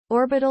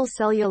Orbital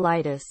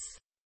cellulitis.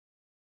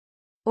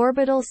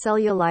 Orbital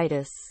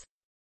cellulitis.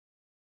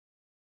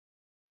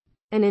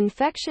 An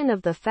infection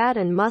of the fat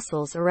and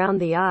muscles around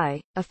the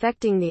eye,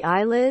 affecting the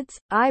eyelids,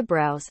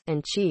 eyebrows,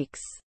 and cheeks.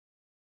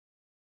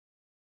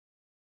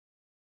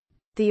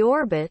 The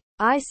orbit,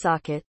 eye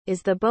socket,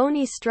 is the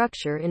bony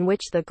structure in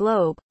which the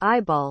globe,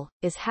 eyeball,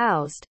 is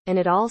housed, and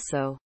it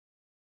also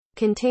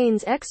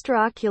contains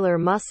extraocular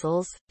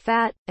muscles,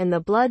 fat, and the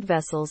blood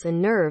vessels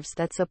and nerves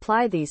that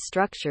supply these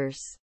structures.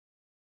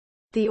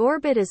 The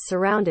orbit is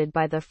surrounded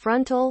by the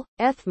frontal,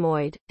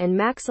 ethmoid, and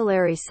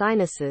maxillary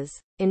sinuses.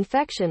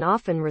 Infection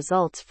often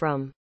results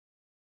from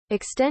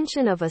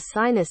extension of a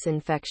sinus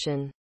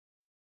infection.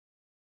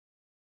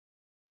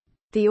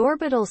 The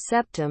orbital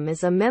septum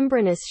is a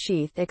membranous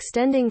sheath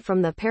extending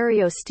from the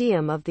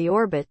periosteum of the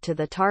orbit to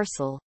the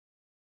tarsal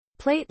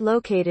plate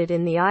located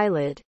in the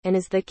eyelid, and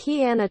is the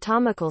key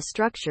anatomical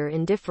structure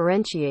in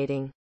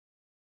differentiating.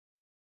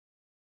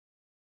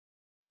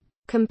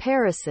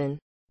 Comparison.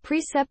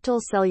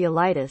 Preseptal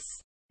cellulitis.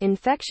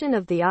 Infection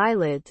of the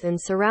eyelids and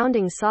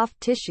surrounding soft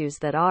tissues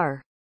that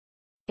are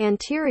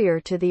anterior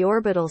to the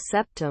orbital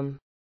septum.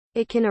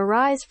 It can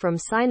arise from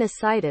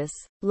sinusitis,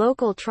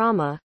 local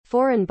trauma,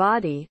 foreign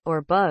body,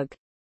 or bug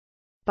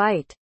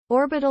bite.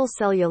 Orbital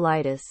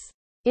cellulitis.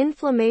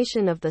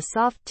 Inflammation of the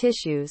soft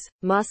tissues,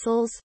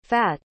 muscles,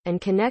 fat,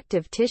 and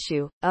connective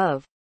tissue,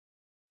 of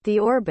the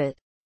orbit.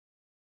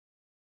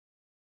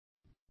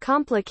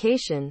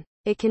 Complication.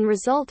 It can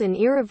result in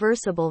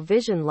irreversible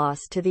vision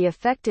loss to the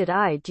affected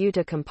eye due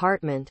to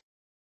compartment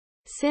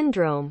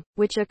syndrome,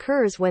 which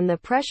occurs when the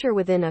pressure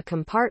within a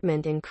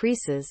compartment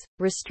increases,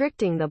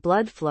 restricting the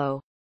blood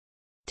flow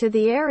to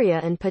the area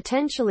and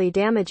potentially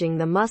damaging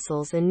the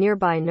muscles and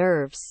nearby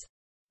nerves.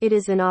 It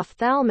is an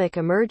ophthalmic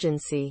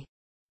emergency.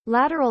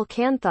 Lateral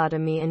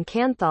canthotomy and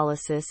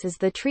cantholysis is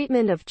the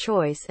treatment of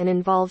choice and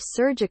involves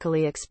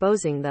surgically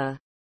exposing the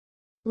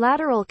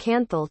lateral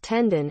canthal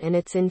tendon and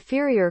its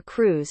inferior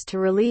crus to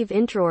relieve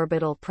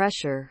intraorbital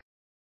pressure.